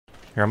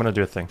Here, I'm gonna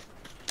do a thing.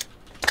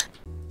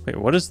 Wait,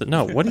 what is the?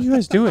 No, what are you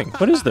guys doing?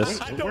 What is this?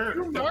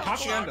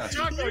 Hacienda.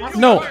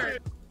 No,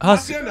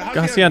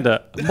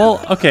 Hacienda.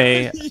 Well,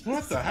 okay.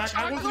 What the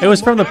heck? It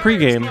was from the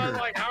pregame.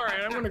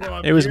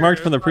 It was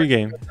marked from the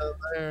pregame.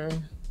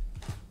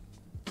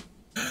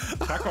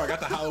 Taco, I got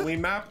the Halloween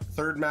map.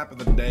 Third map of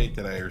the day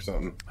today or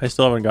something. I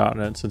still haven't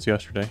gotten it since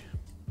yesterday.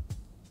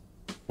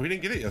 We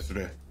didn't get it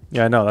yesterday.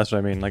 Yeah, I know. That's what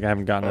I mean. Like, I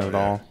haven't gotten it at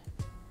all.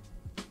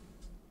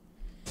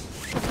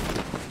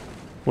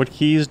 What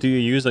keys do you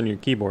use on your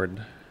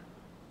keyboard?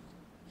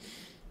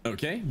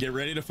 Okay, get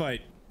ready to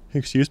fight.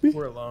 Excuse me?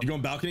 We're alone. You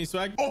going balcony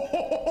swag?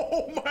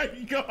 Oh my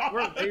god!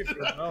 We're late for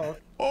the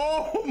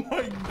Oh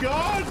my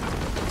god!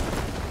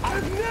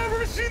 I've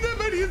never seen that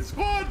many in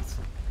squads!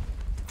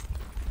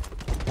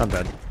 I'm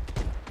dead.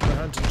 We're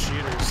hunting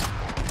cheaters.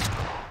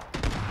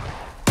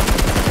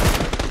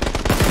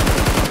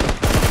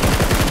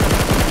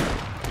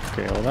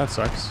 Okay, well that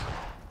sucks.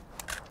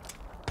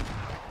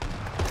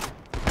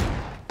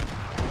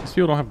 These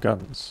people don't have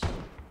guns.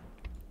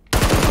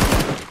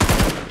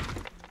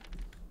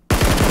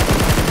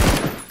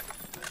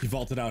 He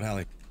vaulted out,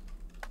 Hallie.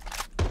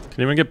 Can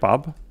anyone get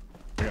Bob?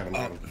 I got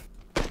him.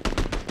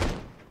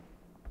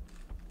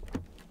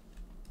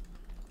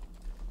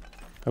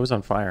 I was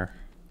on fire.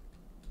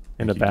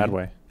 In a bad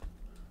way.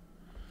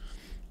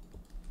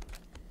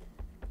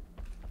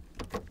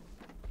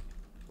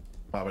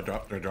 Bob, I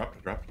dropped.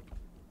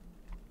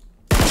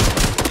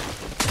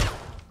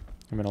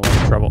 I'm in a lot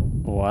of trouble.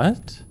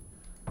 What?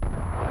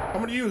 How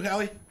many of you,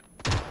 Hallie?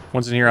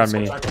 One's in here on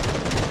me.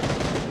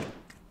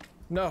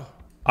 No.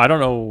 I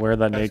don't know where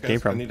that nade came I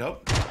from. need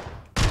help.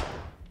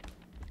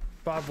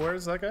 Bob,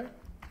 where's that guy?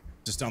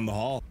 Just down the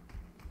hall.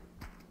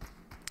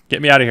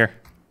 Get me out of here.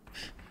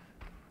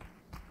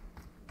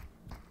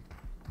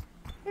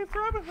 Hey,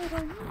 Robin Hood,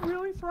 are you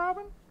really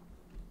throbbing?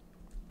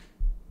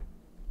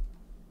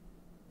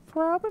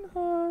 Robin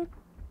Hood.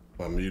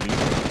 I'm muting.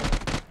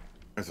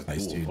 That's a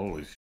Nice, tool. dude.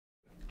 Holy shit.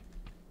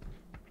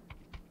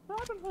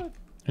 Robin Hood.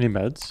 Any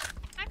meds?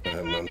 I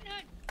have none.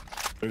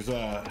 There's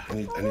I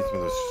need some of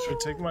this Should shit.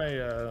 take my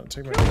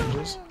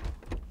bandages.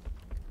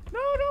 No,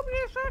 don't be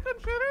a shotgun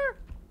shooter.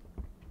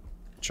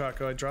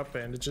 Choco, I dropped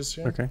bandages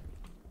here. Okay.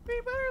 Be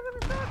better than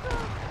a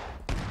shotgun.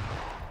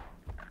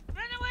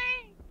 Run away.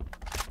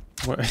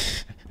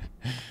 What?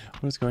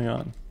 What is going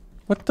on?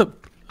 What the?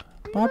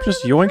 Bob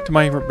just yoinked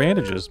my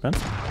bandages, man.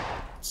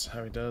 That's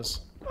how he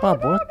does.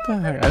 Bob, what the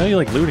heck? I know you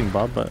like looting,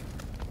 Bob, but can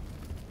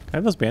I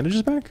have those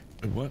bandages back?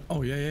 Wait, what?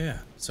 Oh, yeah.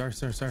 Sorry.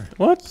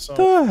 What So-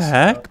 the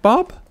heck,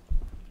 Bob?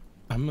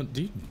 I'm a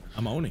dude.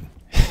 I'm owning.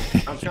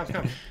 Come.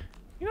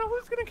 You know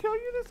who's gonna kill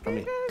you this game,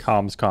 me.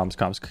 guys?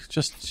 Comms.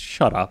 Just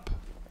shut up.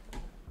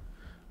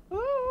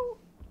 Hello?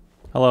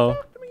 Hello.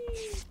 Talk to me.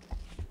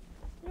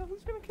 You know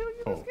who's gonna kill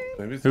you Oh, this game?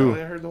 maybe it's Who?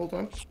 Hallie I heard the whole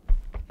time.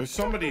 There's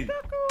somebody.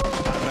 Taco.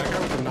 That guy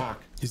with the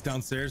knock. He's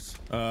downstairs.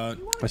 I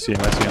see him.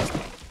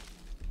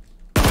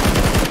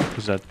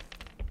 He's dead.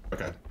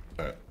 Okay.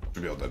 Alright.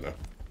 Should be all dead now.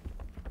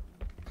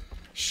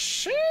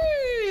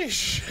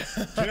 Sheesh.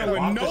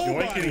 Bob, just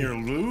yoinking your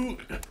loot.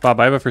 Bob,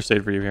 I have a first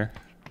aid for you here.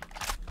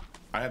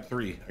 I had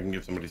 3. I can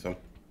give somebody some.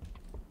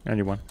 I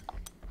need one.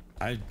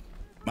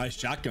 My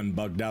shotgun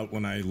bugged out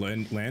when I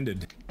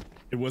landed.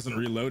 It wasn't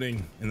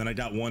reloading, and then I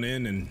got one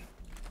in, and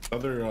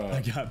Other.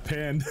 I got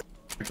panned.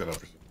 Pick that up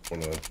for one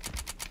of them.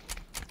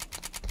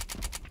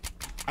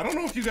 I don't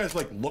know if you guys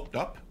like looked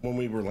up when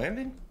we were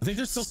landing. I think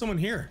there's still someone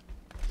here.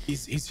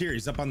 He's here.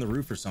 He's up on the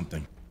roof or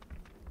something.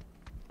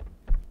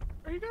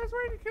 Are you guys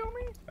ready to kill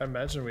me? I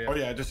imagine we have. Oh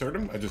yeah, I just heard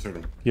him.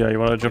 Yeah, you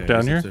want to jump down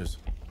he's here? upstairs.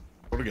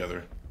 Go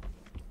together.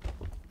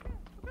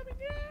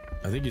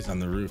 I think he's on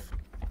the roof.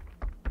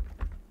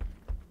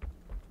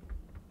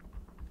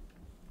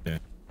 Yeah.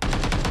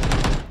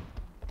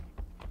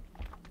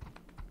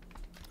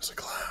 There's a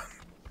clown.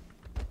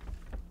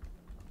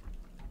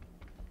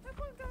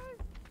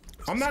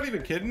 I'm not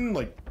even kidding.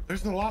 Like,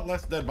 there's a lot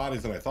less dead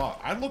bodies than I thought.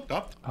 I looked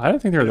up. I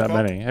don't think there were that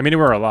many. I mean, there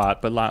were a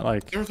lot, but not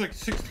like. There was like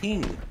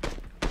 16.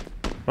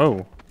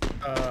 Oh.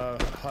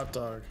 Hot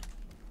dog.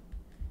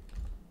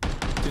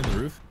 He's in the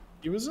roof.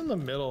 He was in the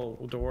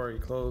middle door. He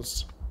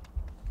closed.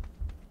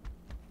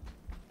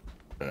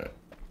 Alright.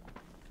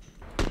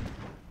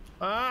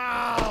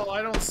 Ow!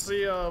 I don't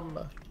see him.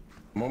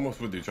 I'm almost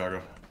with you, Chago.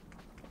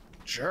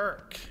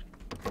 Jerk.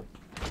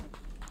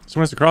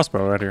 Someone has a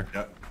crossbow right here.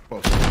 Yeah.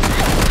 Close.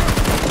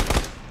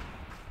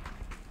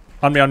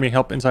 On me,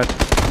 help inside.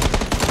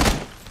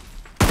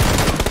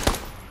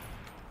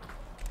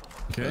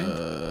 Okay.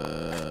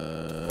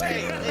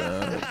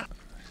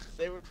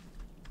 They were.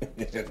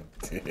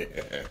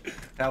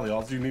 Hallie,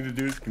 all you need to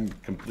do is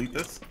complete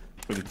this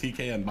with a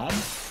TK and Bob.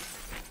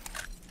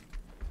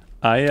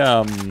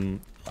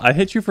 I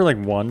hit you for like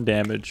 1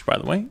 damage, by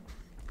the way.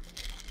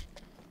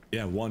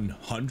 Yeah,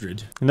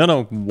 100.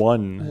 No,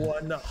 1.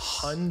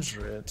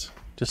 100.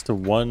 Just a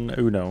 1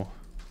 Uno.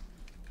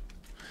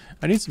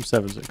 I need some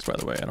 7.6, by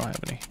the way. I don't have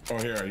any. Oh,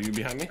 here, are you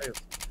behind me?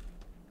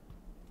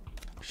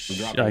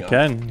 Drop me I off.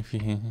 can if you.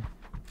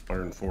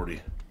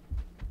 140.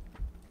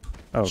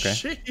 Oh, okay.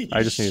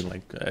 I just need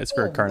like a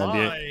spare car and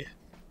MD8.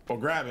 Well,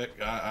 grab it.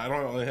 I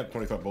don't only have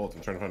 25 bullets.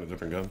 I'm trying to find a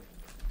different gun.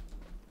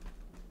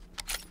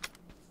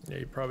 Yeah,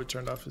 he probably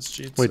turned off his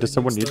cheats. Wait, does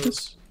someone need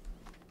this?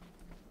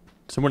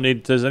 Does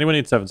anyone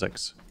need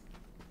 7.6?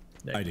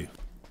 I do.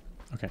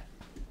 Okay.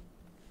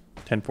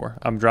 10-4.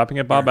 I'm dropping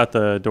it, Bob, at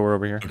the door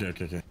over here.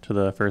 Okay. To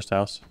the first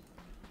house.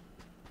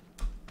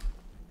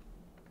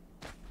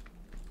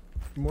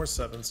 More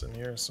 7s in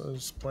here, so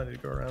there's plenty to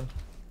go around.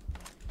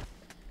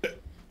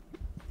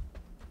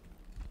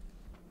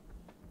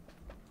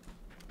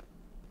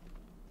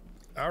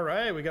 All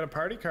right, we got a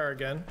party car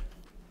again.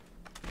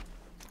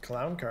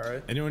 Clown car,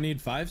 right? Anyone need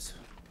 5s?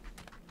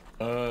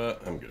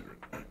 I'm good.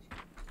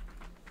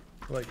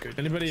 Like good. If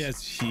anybody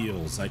has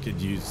heals, I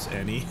could use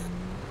any.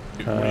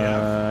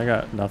 I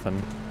got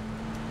nothing.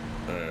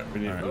 We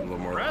need a little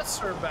more.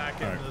 Rest are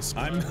back in this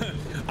one.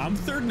 I'm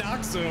third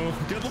knock, so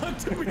good luck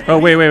to me. Oh,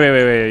 wait. I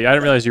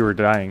didn't realize you were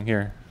dying.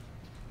 Here.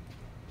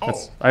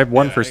 I have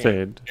one first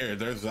aid. Here,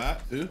 there's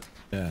that, too.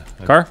 Yeah.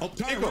 Car? Oh,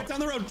 car, right down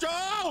the road.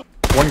 Joe!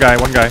 One guy.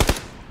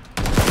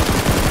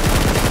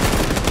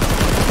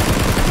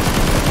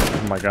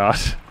 Oh my god.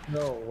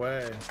 No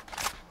way.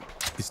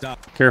 He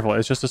stopped. Careful,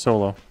 it's just a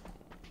solo.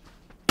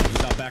 He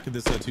stopped back at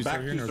this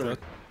two-story here. two-story.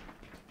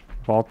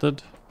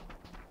 Vaulted.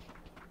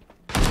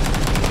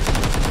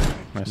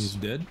 He's Nice.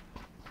 dead.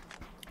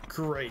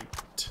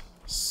 Great.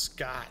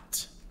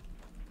 Scott.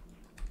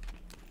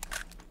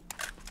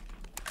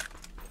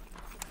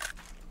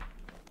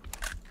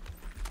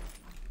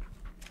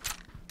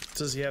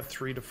 Does he have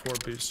 3 to 4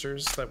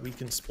 boosters that we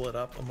can split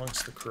up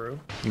amongst the crew?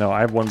 No, I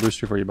have one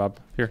booster for you, Bob.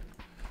 Here.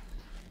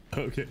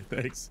 Okay,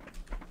 thanks.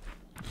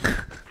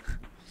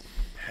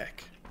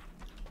 Heck.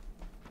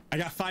 I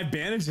got 5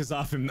 bandages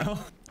off him now.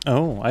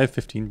 Oh, I have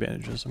 15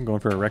 bandages. I'm going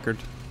for a record.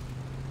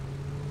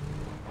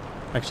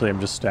 Actually, I'm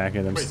just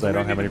stacking them since I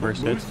don't have any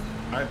first hits.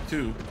 I have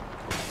 2.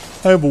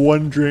 I have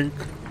one drink.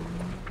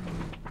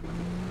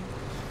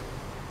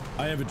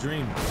 I have a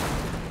dream.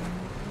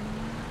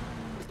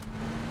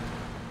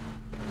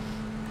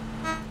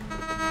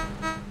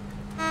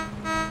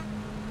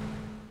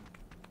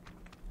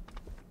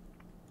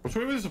 Which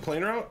way was the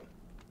plane route?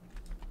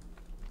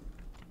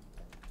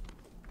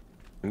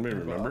 Anybody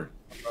remember?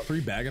 Free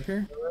bag up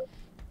here?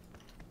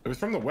 It was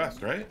from the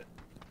west, right?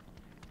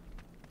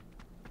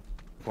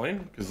 Plane?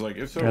 Because like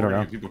if so, I don't we're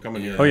gonna know. get people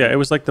coming here. Oh yeah, it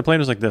was like the plane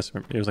was like this.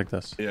 It was like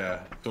this.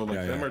 Yeah. So like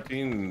Yeah, San yeah.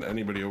 Martin and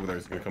anybody over there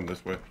is gonna come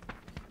this way.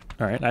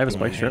 All right, I have a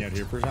spike Hang strip out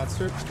here for a shot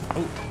strip.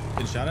 Oh,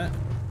 been shot at.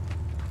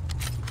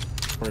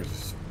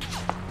 Where's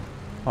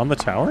on the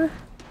tower.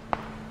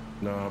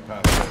 no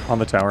past? On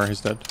the tower, he's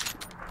dead.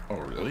 Oh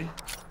really?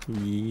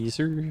 Yes,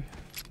 sir.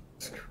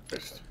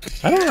 Christ.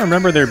 I don't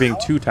remember there being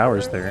 2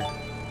 towers there.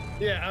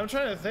 Yeah, I'm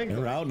trying to think.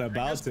 We're out and I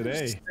about guess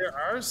today. There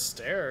are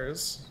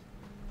stairs.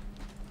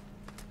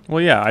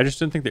 Well, yeah, I just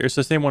didn't think it's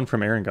the same one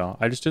from Erangel.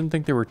 I just didn't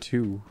think there were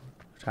 2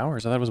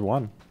 towers. I thought it was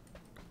 1.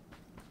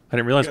 I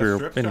didn't realize You we got were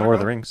strips in down Lord of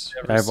the now? Rings.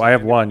 Never I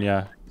have seen one.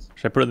 Yeah.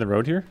 Should I put it in the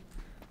road here?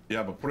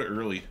 Yeah, but put it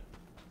early.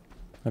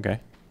 Okay.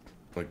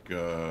 Like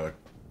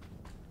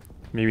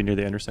Maybe near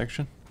the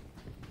intersection.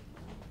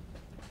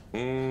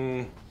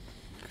 as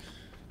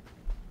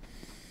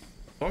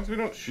long as we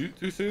don't shoot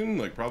too soon,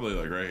 like probably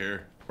like right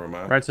here where I'm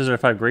at. Right, Scissor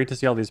 5. Great to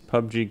see all these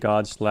PUBG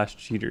gods /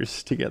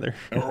 cheaters together.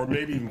 Or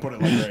maybe even put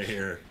it like right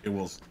here. It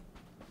will,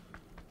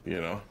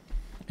 you know.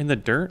 In the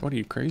dirt? What are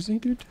you, crazy,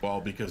 dude?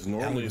 Well, because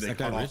normally was they that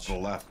guy cut off rich? to the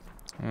left.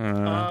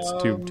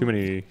 It's too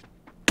many.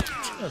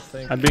 I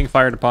think I'm being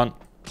fired upon.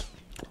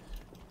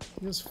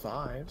 he has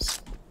 5s.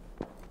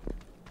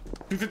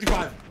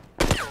 255.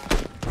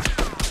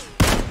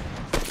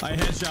 I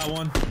headshot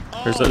one.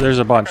 There's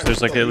a bunch.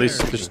 There's like at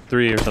least there's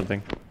 3 or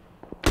something.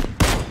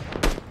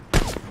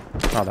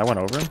 Oh, that went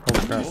over him?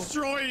 Holy crap.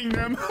 Destroying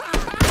them.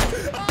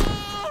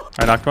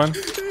 I knocked one.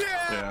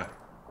 Yeah.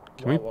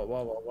 we-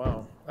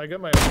 Wow. I got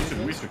my.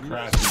 We should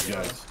crash these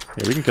guys.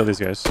 Yeah, we can kill these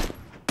guys.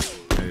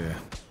 Yeah.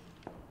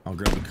 I'll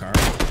grab the car.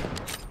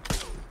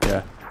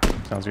 Yeah.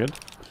 Sounds good.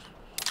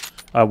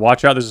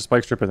 Watch out, there's a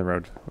spike strip in the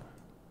road.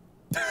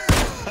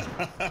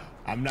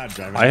 I'm not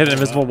driving. I hit an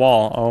invisible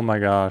wall. Oh my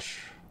gosh.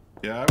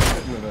 Yeah, I was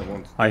hitting it at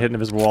once. I hit an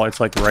invisible wall. It's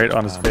like right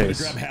on his I'm gonna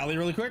face. grab Hallie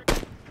really quick.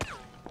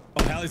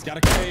 Oh, Hallie's got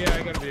a car. Yeah,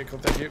 I got a vehicle.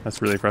 Thank you.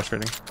 That's really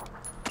frustrating.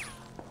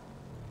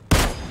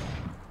 I'm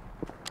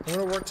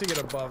gonna work to get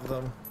above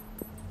them.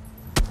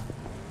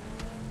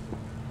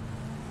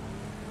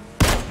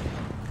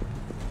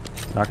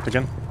 Knocked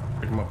again.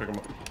 Pick him up, pick him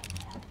up.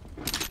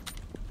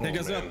 Pick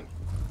us up. man.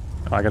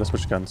 Oh, I gotta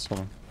switch guns.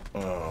 Hold on.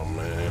 Oh,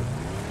 man.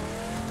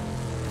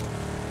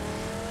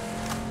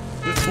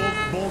 Just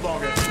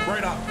bulldog it.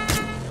 Right up.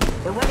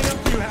 They're running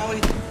up to you,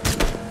 Hallie.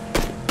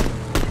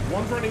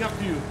 One's running up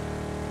to you.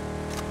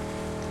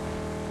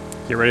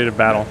 Get ready to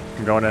battle.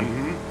 I'm going in.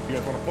 You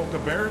guys want to poke the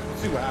bears?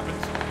 Let's see what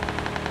happens.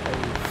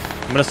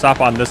 I'm gonna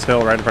stop on this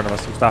hill right in front of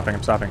us. I'm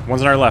stopping.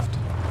 One's on our left.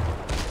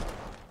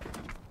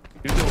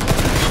 You still-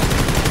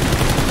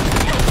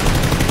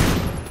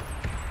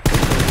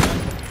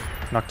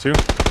 Knocked 2.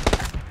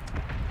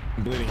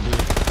 I'm bleeding.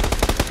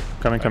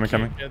 Coming.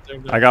 Get there,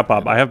 I got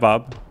Bob. I have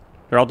Bob.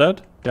 They're all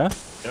dead? Yeah?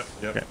 Yep.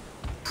 Okay.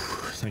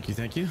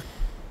 Thank you.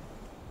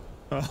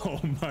 Oh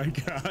my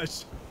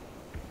gosh.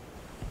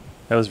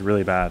 That was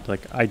really bad.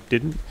 Like, I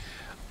didn't...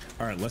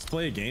 All right, let's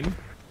play a game.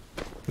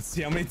 Let's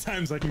see how many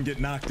times I can get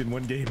knocked in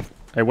one game.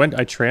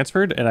 I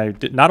transferred, and I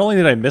did... Not only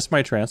did I miss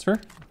my transfer,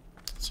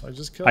 So I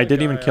just killed I a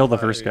didn't even guy kill on the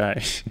my first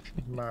guy.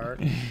 Mark.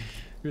 He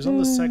was on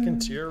the second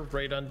tier,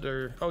 right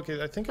under...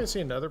 Okay, I think I see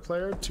another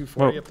player,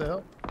 240 Whoa. up the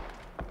hill.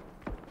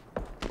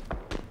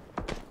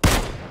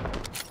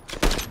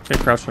 Get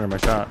crouched under my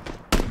shot.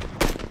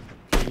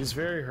 He's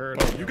very hurt.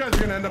 Oh, you guys are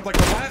gonna end up like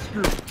the last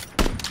group.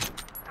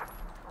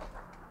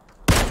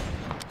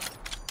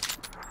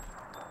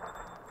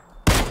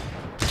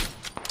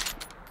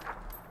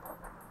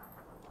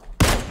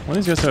 One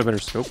of these guys have a better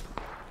scope.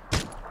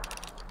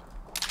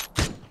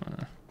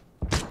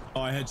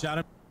 Oh, I headshot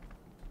him.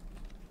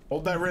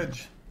 Hold that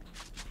ridge.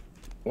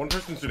 One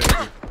person should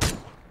enter.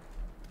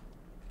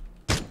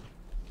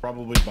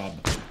 Probably Bob.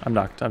 I'm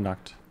knocked.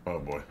 Oh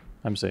boy.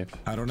 I'm safe.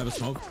 I don't have a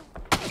smoke.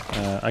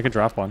 I could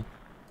drop one.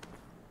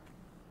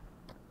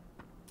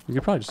 You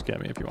could probably just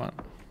get me if you want.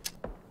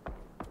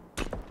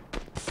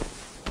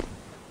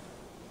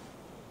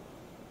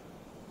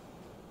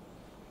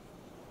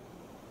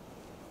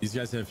 These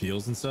guys have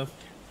heals and stuff.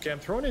 Okay, I'm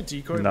throwing a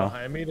decoy No.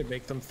 behind me to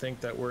make them think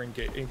that we're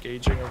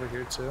engaging over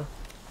here too.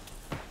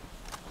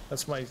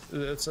 That's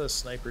a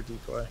sniper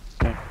decoy.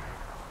 Okay.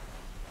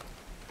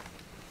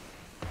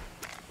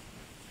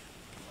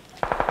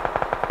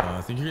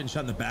 I think you're getting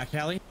shot in the back,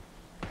 Hallie.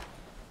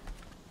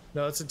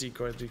 No, that's a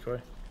decoy.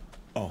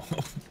 Oh,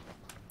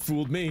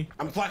 fooled me.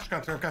 I'm flash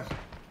counter.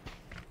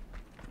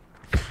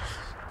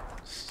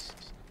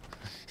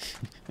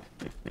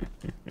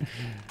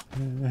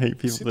 I hate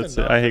people See that the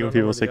say. knock, I I hate don't when know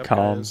people where say the up guy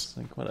comms. is.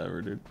 Like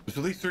whatever, dude. There's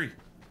at least 3.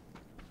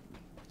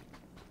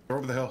 They're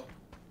over the hill.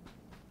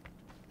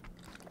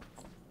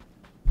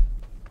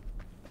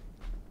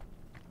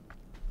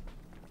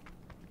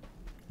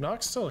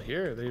 Knock's still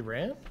here. They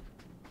ran?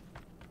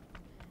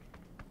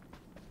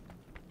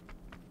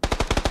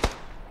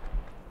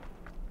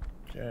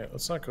 Okay,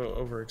 let's not go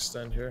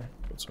overextend here.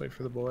 Let's wait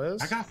for the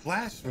boys. I got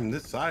flash from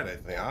this side, I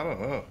think. I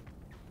don't know.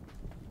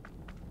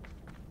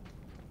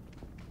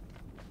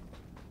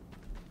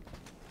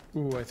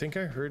 Ooh, I think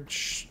I heard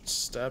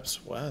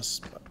steps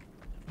west, but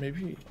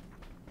maybe.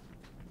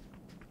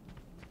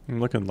 I'm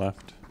looking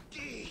left.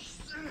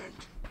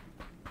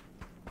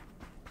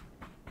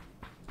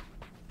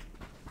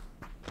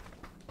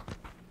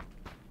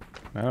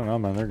 I don't know,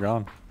 man. They're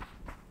gone.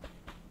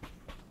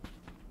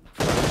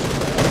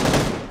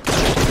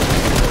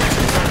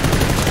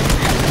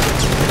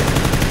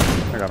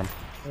 I got him.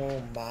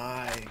 Oh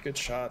my, good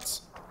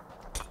shots.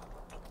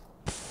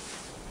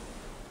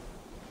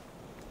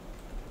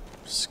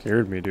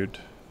 Scared me, dude.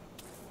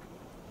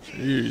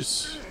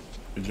 Jeez.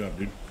 Good job,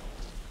 dude.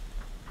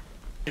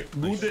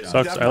 Wounded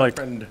Sucks. death, I my like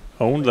friend.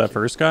 owned that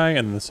first guy,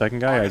 and the second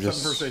guy I I got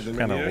just 7 first aids in me,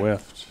 kind yeah. of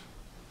whiffed.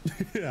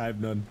 I have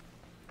none.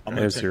 I'm I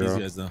gonna have check 0. these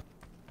guys though.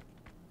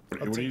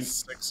 What I'll do take you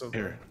 6 of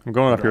here? them. I'm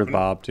going up here with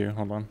dropping it? Bob too.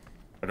 Hold on.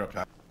 I dropped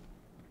half.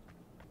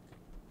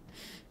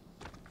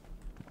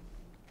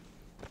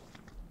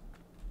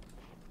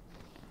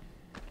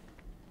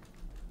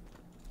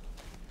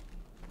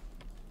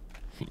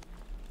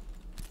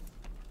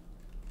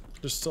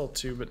 There's still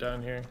 2, but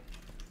down here.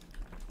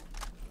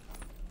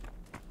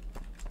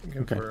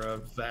 Looking Okay. for a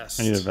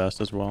vest. I need a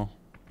vest as well.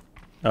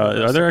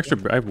 Are there extra?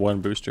 I have 1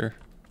 booster.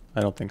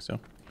 I don't think so.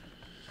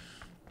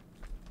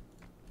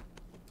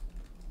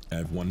 I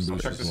have 1 I'll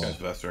boost check as this well. guy's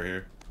vest right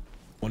here.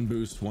 1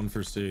 boost, 1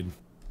 first aid.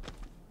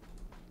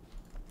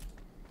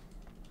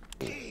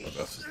 My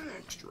vest is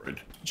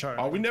destroyed. Char.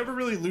 Oh, we never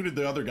really looted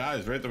the other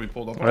guys, right? That we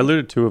pulled up on. I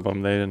looted 2 of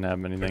them. They didn't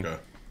have anything. Okay.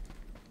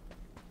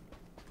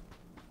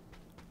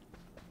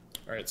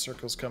 Alright,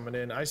 circle's coming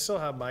in. I still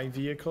have my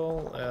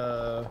vehicle.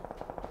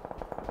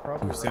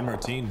 Probably. Ooh, San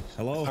Martin.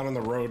 Hello. Out on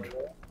the road.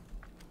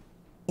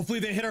 Hopefully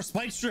they hit our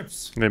spike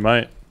strips. They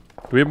might.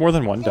 Do we have more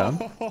than 1 down?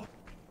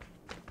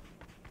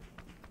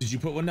 Did you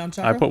put one down,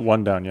 Choco? I put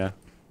 1 down. Yeah.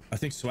 I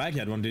think Swag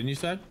had one, didn't you,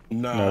 Swag?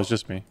 No. No, it's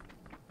just me.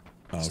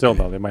 Oh, Still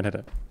okay. though, they might hit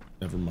it.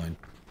 Never mind.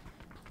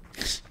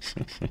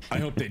 I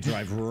hope they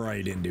drive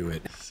right into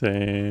it.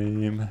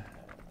 Same.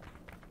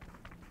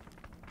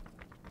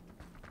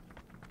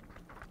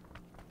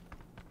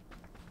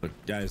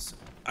 Look, guys,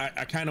 I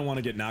kind of want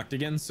to get knocked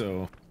again,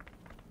 so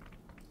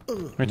How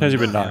many times have you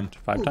been knocked?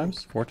 5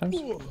 times? 4 times?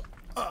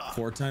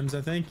 4 times, I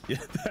think. Yeah,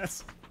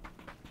 that's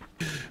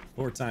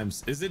 4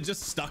 times. Is it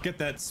just stuck at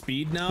that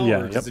speed now,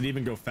 Yeah, or does it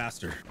even go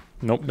faster?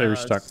 Nope, they were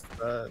stuck.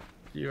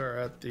 You are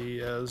at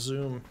the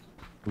Zoom.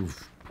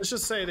 Oof. Let's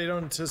just say they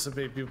don't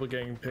anticipate people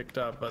getting picked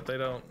up, but they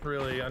don't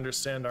really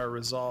understand our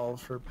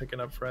resolve for picking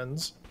up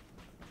friends.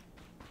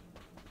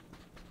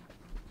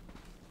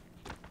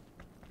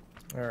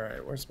 All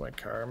right, where's my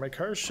car? My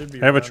car should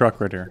be. I have a around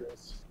truck right here.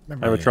 I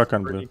have a truck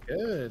on blue.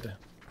 Pretty good.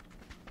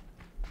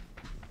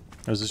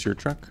 Is this your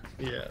truck?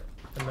 Yeah,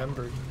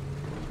 remembered.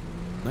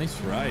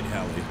 Nice ride,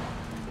 Hallie.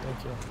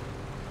 Thank you.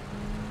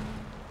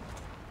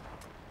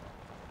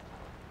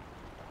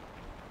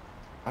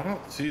 I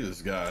don't see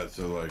this guy,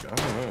 so like, I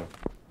don't know.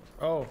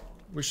 Oh,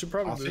 we should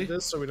probably Posse? do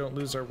this so we don't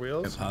lose our Yep,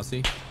 wheels.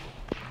 posse.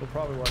 We'll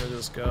probably want to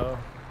just go.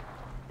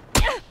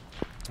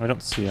 I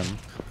don't see him.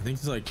 I think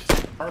he's like.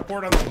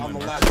 Hardport on the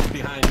left,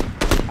 behind.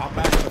 Out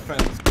back of the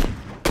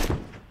fence.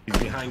 He's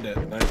behind it.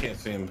 I can't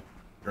see him.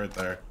 Right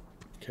there.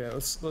 Okay,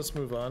 let's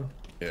move on.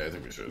 Yeah, I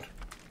think we should.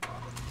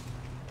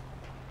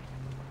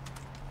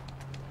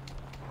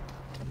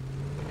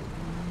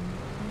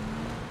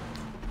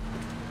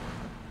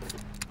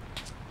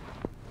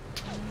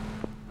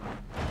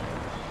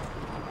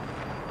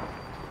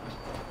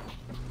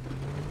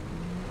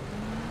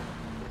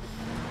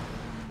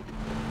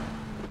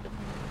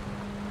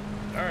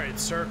 All right,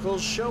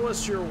 Circles, show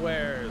us your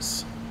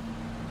wares.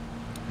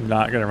 I'm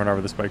not gonna run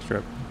over the spike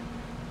strip.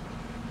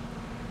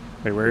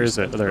 Wait, where is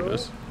it? Oh, there it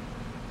is.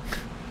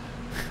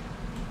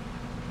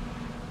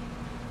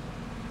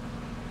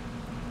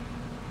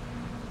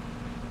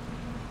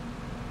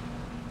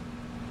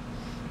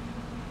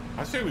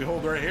 I say we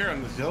hold right here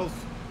on these hills.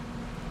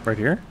 Right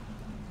here?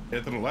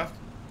 Yeah, to the left.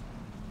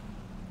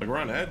 Like we're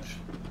on edge.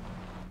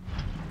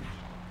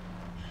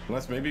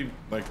 Unless maybe,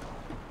 like,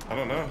 I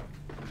don't know.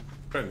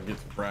 Trying to get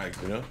some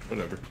frags, you know?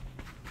 Whatever.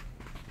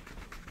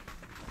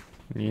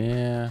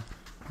 Yeah.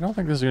 I don't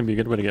think this is gonna be a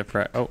good way to get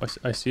frag. Oh,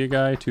 I see a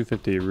guy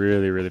 250,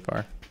 really, really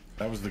far.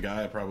 That was the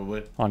guy,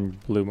 probably. On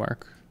blue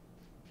mark.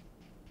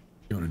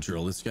 You want to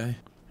drill this guy?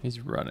 He's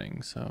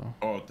running, so.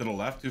 Oh, to the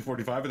left,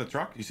 245 of the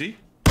truck, you see?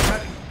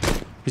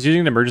 He's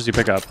using an emergency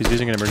pickup. He's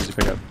using an emergency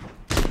pickup.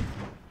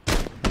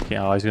 Okay,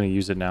 oh, he's gonna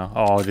use it now.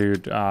 Oh,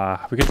 dude,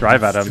 we could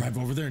drive at him. Drive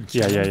over there and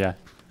Yeah, kill yeah, him? yeah.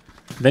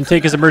 Then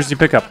take his emergency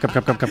pickup.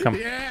 Come.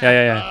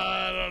 Yeah.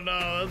 I don't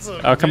know. That's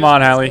Oh, come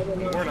on, Hallie.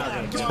 We're not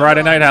gonna It's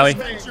Friday night, Hallie.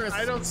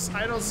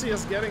 I don't see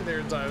us getting there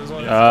in time. Is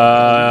what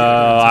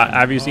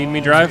Have you seen me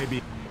drive?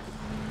 Baby.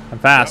 I'm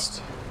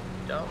fast.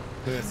 Yep.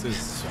 This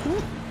is.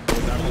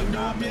 definitely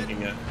not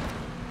making it.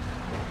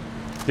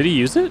 Did he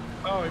use it?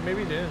 Oh,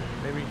 maybe he didn't.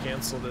 Maybe he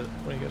canceled it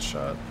when he got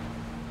shot.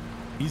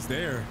 He's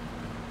there.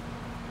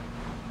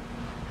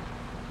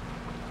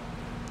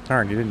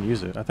 Darn, he didn't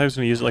use it. I thought he was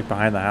gonna use it like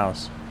behind the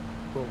house.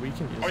 Well, we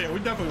can use Oh it. yeah, we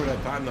definitely would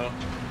have time though.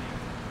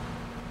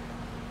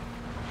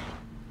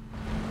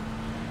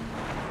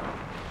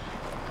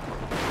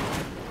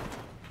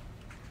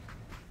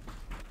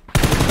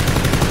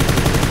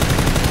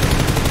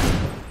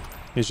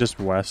 He's just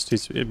west.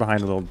 He's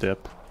behind a little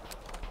dip.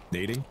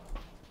 Nading.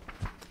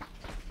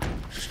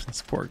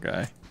 This poor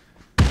guy.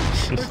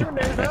 Where's your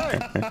name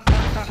back?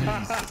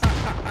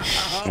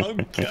 Oh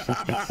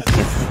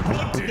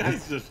god. You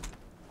guys just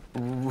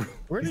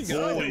Where'd he He's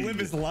go? trying to live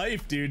his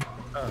life, dude.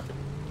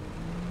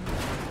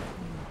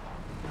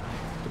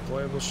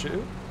 Deployable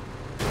shoot.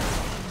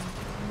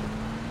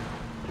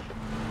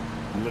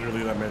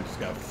 literally that man just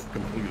got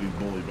completely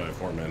bullied by a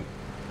four-man.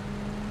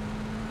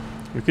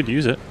 We could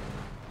use it.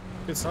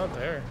 It's not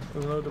there.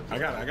 There's no I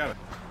got it.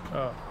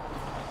 Oh,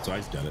 So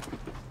I's got it.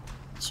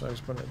 so I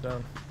was putting it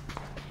down.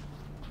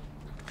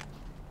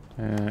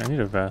 I need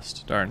a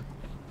vest. Darn.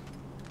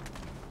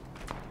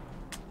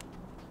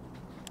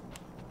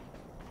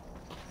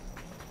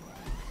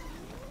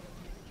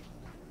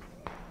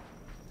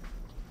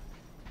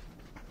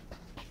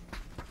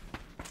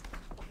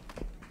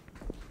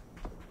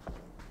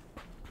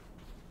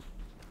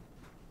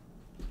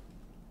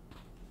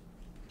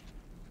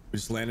 We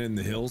just landed in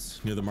the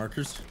hills near the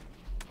markers.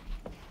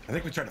 I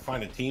think we tried to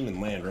find a team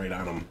and land right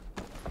on them.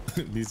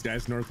 These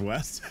guys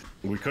northwest.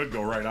 We could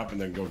go right up and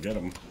then go get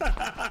them.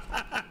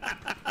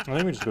 I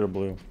think we just go to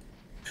blue.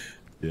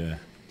 Yeah.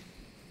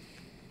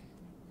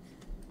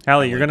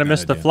 Hallie, you're like gonna that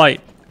miss the idea.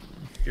 flight.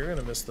 You're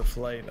gonna miss the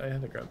flight. I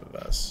had to grab the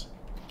vest.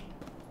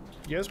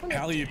 You guys want to?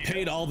 Hallie, you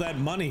paid all that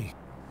money.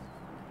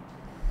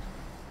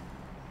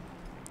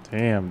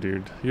 Damn,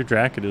 dude, your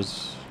jacket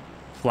is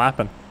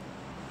flapping.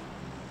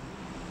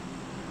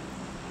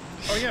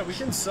 Oh yeah, we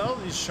can sell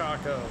these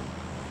Choco.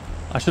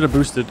 I should have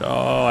boosted.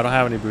 Oh, I don't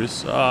have any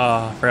boosts. Oh,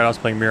 I forgot I was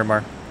playing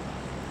Miramar.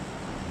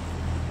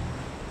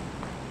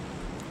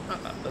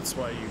 That's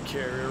why you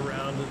carry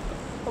around.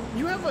 Oh,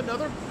 you have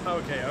another.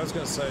 Okay, I was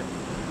gonna say.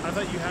 I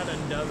thought you had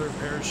another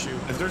parachute.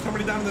 Is there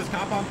somebody down in this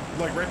compound,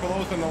 like right below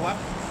us on the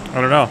left?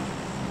 I don't know.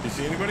 Do you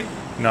see anybody?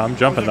 No, I'm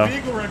jumping There's a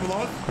though. vehicle right below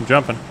us. I'm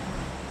jumping.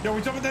 Yo,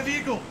 we jump in that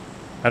vehicle.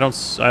 I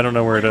don't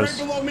know where it Right is.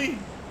 below me.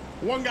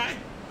 One guy.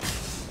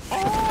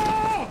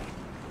 Oh!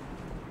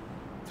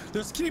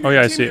 There's team Oh, here,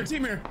 yeah, I team see here, it.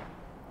 team here.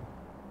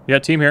 Yeah,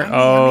 team here. On me,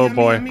 Oh on me,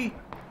 boy. on me.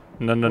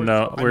 No, no,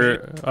 no. I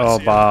We're. see Oh,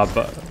 it. Bob.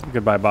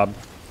 Goodbye, Bob.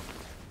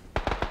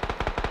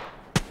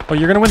 Oh,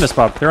 you're gonna win this,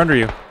 Bob. They're under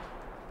you.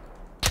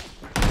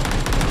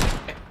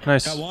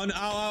 Nice. Got one. Ow,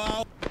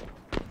 ow, ow.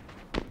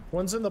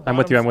 One's in the. I'm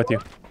with you. I'm bottom with you.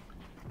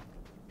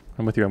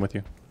 I'm with you. I'm with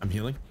you. I'm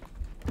healing.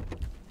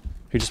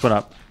 He just went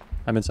up.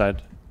 I'm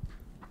inside.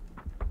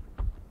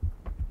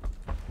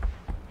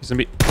 He's gonna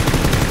be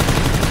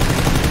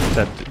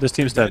dead. This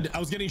team's dead. I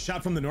was getting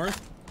shot from the north.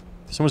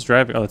 Someone's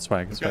driving. Oh, that's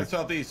swag. That's Guy swag.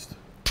 southeast.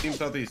 Team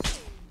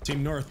southeast.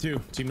 Team north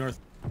too. Team north.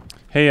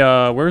 Hey,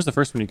 where was the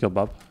first one you killed,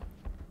 Bob?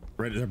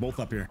 Right, they're both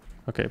up here.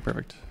 Okay,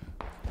 perfect.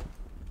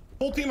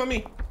 Full team on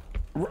me.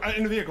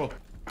 In the vehicle.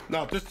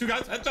 No, just 2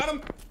 guys. Headshot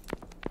him.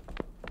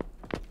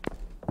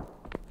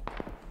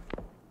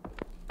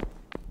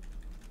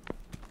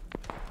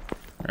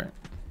 Alright.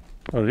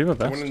 Oh, do you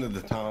have a I vest? went into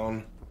the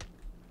town.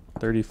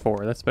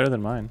 34. That's better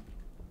than mine.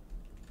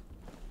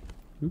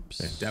 Oops.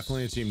 Okay,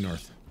 definitely a team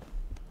north.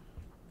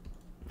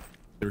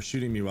 They were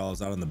shooting me while I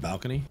was out on the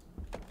balcony.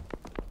 I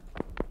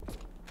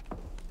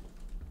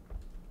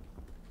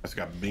just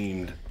got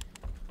beamed.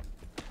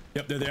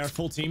 Yep, there they are.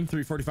 Full team,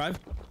 345.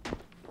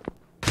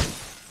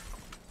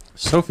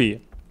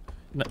 Sophie,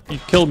 you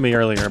killed me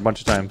earlier a bunch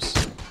of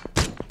times.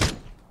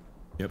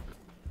 Yep.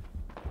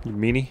 You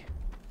meanie.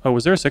 Oh,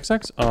 was there a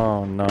 6x?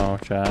 Oh no,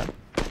 chat.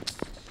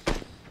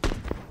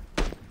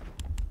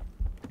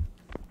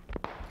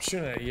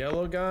 Shooting at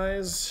yellow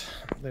guys.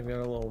 They've got a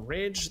little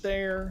rage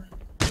there.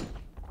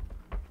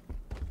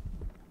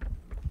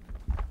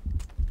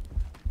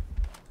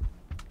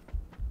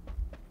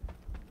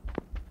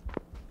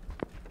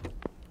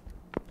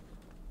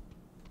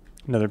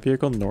 Another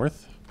vehicle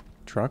north.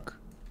 Truck.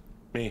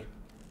 Me.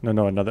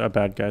 No, a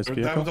bad guy's That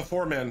vehicle. was a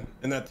 4-man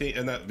in that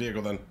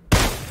vehicle then.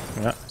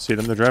 Yeah, see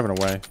them. They're driving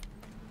away.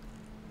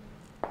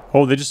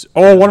 Oh, they just.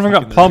 Oh, one of them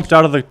got pumped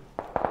out of the.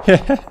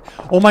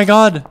 Oh my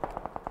god.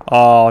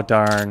 Oh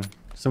darn.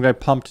 Some guy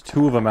pumped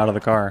 2 of them out of the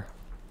car,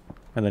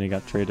 and then he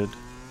got traded.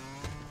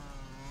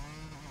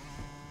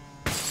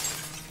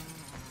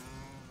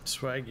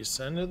 Swag, you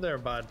send it there,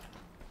 bud.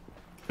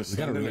 Just We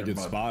got a send it really in good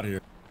there, bud. spot here.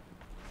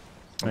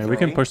 Yeah, we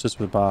can push this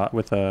with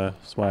a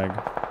swag.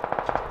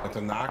 That's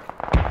a knock.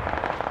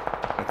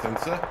 That's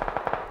Insa.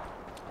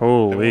 They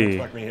won't Holy.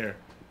 expect me here.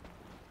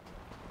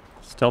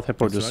 StealthHippo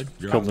Good just swag.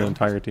 You're killed on the them.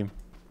 entire team.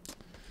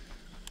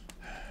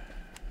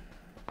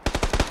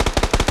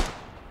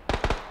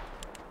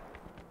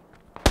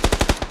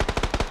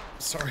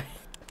 Sorry.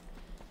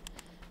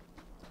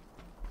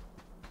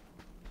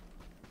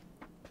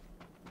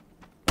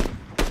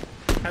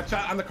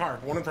 Headshot on the car.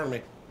 One in front of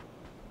me.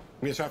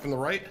 We get shot from the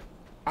right.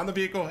 On the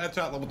vehicle.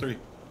 Headshot level 3.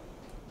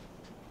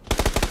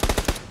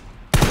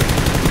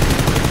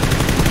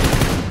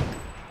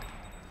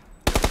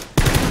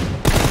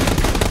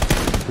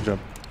 Good job.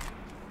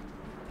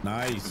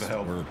 Nice the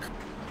hell? work.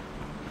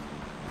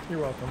 You're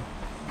welcome.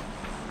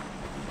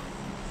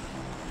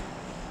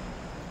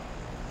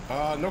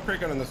 No crate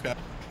gun on this guy.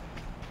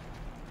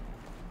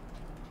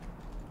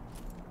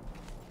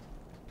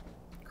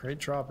 Great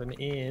dropping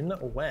in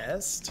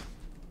west.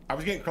 I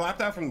was getting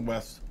clapped out from the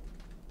west.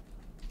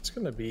 It's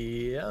gonna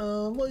be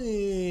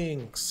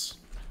Lynx.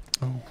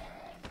 Oh.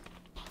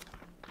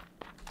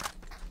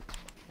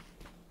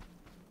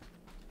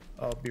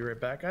 I'll be right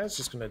back, guys.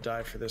 Just gonna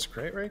dive for this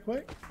crate right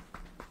quick.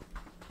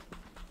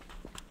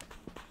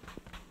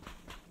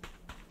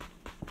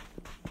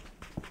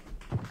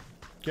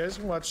 You guys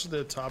can watch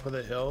the top of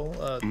the hill.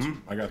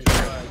 I got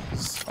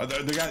Flags.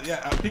 They got,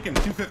 yeah, peeking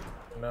 250.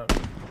 No.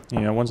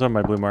 Yeah, one's on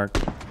my blue mark.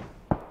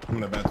 I'm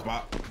in a bad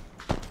spot.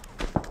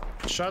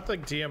 Shot the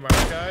DMR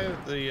guy.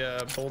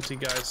 The bolty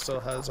guy still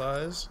has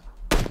eyes.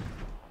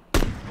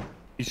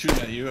 He's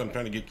shooting at you. I'm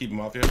trying to keep him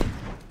off you.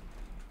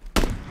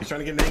 He's trying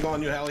to get an angle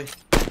on you, Hallie.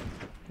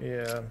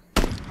 Yeah.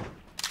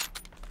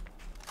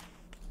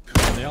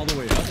 Are they all the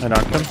way up? I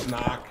knocked him.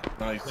 Knock.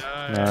 Nice.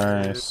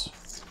 Nice.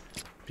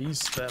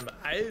 Piece them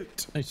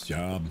out. Nice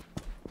job.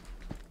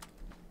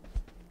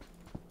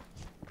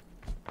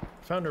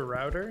 Found a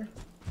router.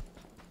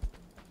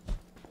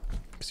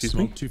 Excuse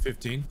Smoke me.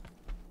 215.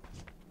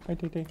 Hi,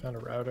 TT. Found a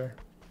router.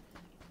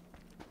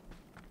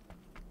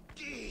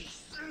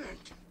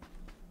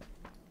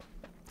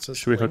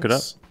 Should we hook it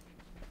up?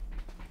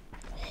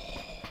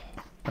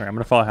 Alright, I'm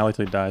gonna follow Hallie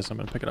till he dies. I'm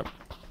gonna pick it up.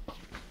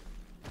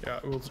 Yeah,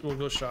 we'll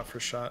go shot for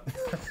shot.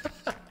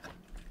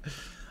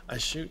 I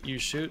shoot, you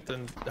shoot,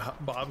 then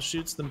Bob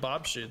shoots, then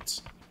Bob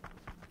shoots.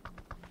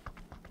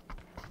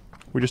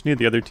 We just need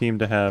the other team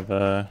to have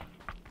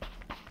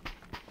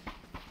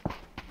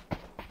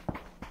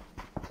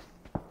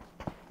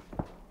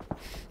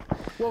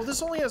Well,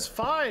 this only has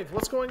 5.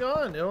 What's going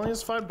on? It only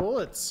has 5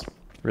 bullets.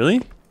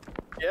 Really?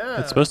 Yeah.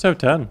 It's supposed to have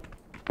 10.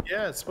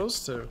 Yeah, it's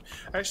supposed to.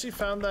 I actually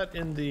found that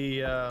in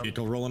the.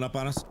 Vehicle rolling up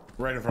on us.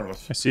 Right in front of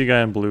us. I see a guy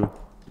in blue.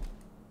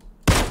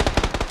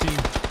 Team.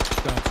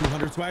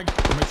 200 swag.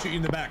 I'm gonna shoot you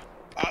in the back.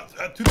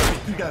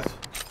 230. 2 guys.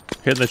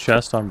 Hit in the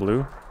chest on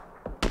blue.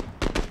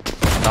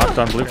 Knocked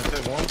on blue. That's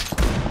it.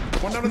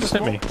 One down in the Just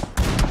hit me. smoke.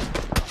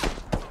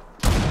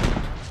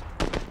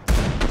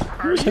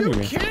 Are Who's hitting you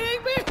me?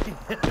 kidding me?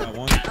 Got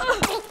one.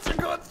 You're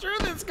going through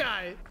this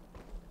guy.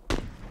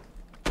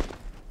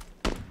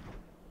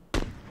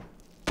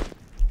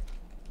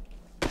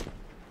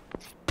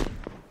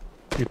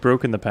 You've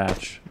broken the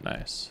patch.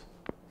 Nice.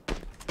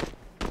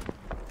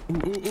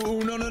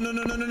 Ooh, no.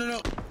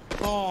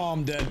 Oh,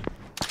 I'm dead.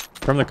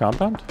 From the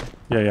compound?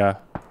 Yeah.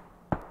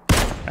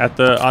 At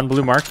the on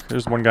blue mark,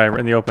 there's one guy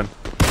in the open.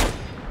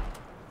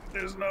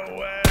 There's no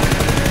way.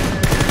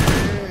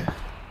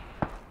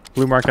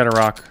 Blue mark at a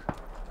rock.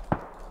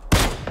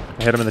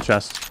 I hit him in the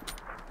chest.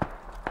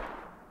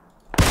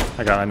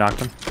 I knocked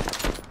him.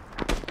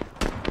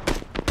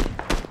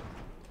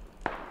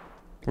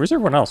 Where's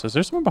everyone else? Is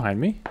there someone behind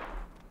me?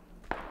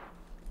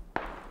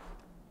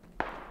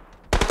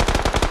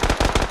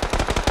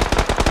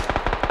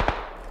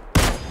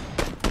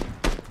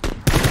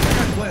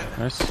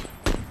 Nice.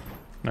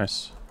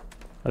 Nice.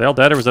 Are they all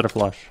dead or was that a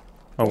flush?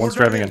 Oh, one's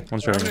driving in.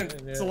 One's driving in.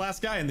 It's the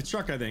last guy in the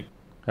truck, I think.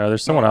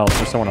 There's someone else.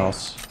 There's someone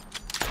else.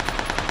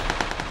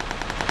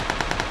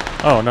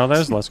 Oh, no,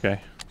 there's the last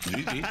guy.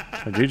 GG.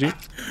 GG.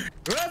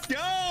 Let's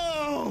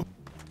go!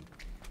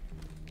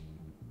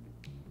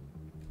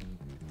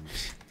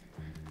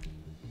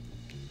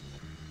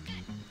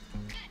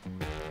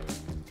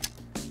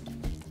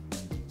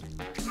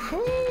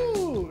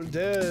 Whew,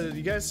 dude,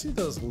 you guys see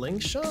those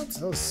Lynx shots?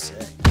 That was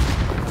sick.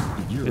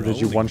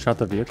 Did you one-shot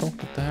the vehicle?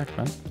 What the heck,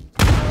 man?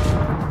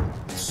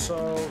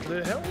 So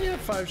they only had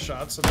 5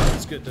 shots, so that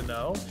was good to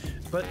know.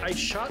 But I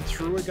shot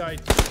through a guy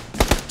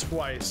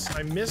twice.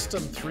 I missed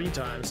him 3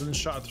 times and then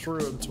shot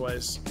through him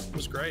twice. It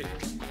was great.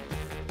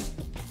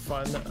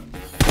 Fun game.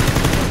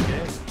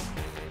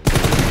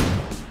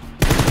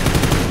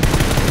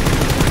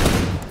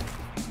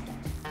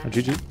 Oh,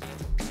 GG.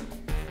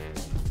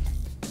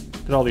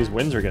 Look at all these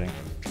wins we're getting.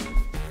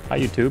 Hi,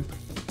 YouTube.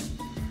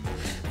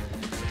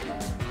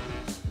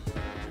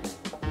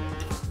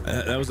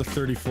 That was a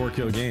 34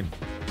 kill game.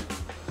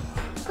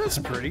 That's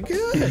pretty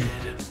good.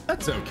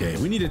 That's okay.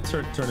 We need to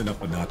turn it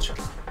up a notch.